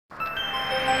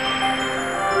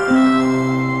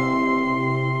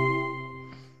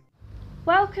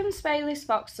Welcome to Baylis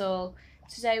Vauxhall.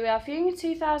 Today we are viewing a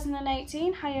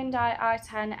 2018 Hyundai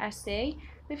i10 SE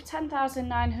with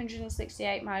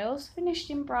 10,968 miles, finished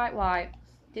in bright white.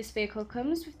 This vehicle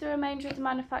comes with the remainder of the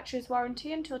manufacturer's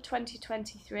warranty until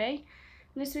 2023.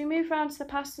 And as we move around to the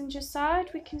passenger side,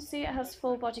 we can see it has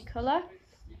full body colour,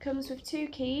 comes with 2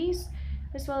 keys,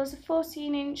 as well as a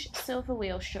 14-inch silver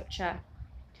wheel structure.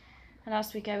 And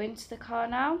as we go into the car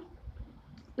now,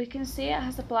 we can see it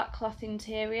has a black cloth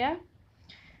interior,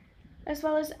 as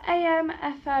well as AM,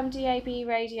 FM, DAB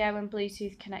radio and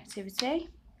Bluetooth connectivity,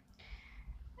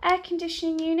 air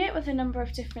conditioning unit with a number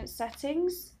of different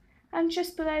settings, and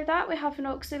just below that we have an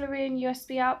auxiliary and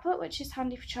USB output, which is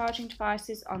handy for charging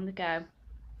devices on the go.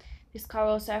 This car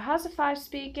also has a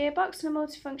 5-speed gearbox and a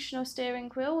multifunctional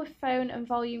steering wheel with phone and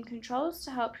volume controls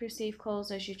to help you receive calls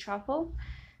as you travel,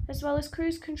 as well as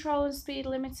cruise control and speed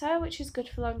limiter, which is good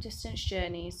for long distance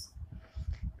journeys.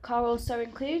 The car also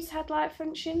includes headlight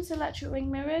functions, electric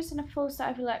wing mirrors and a full set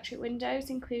of electric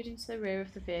windows including to the rear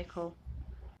of the vehicle.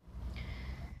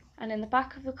 And in the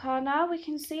back of the car now we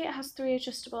can see it has 3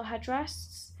 adjustable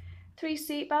headrests, 3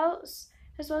 seat belts,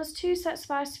 as well as 2 sets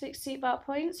of ISOFIX seatbelt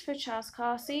points for a child's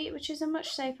car seat, which is a much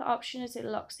safer option as it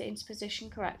locks it into position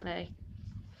correctly.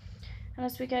 And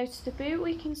as we go to the boot,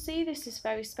 we can see this is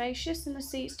very spacious and the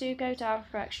seats do go down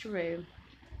for extra room.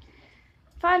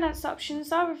 Finance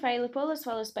options are available as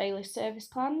well as Baylis service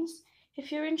plans.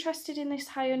 If you're interested in this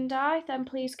Hyundai, then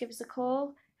please give us a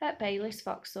call at Baylis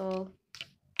Vauxhall.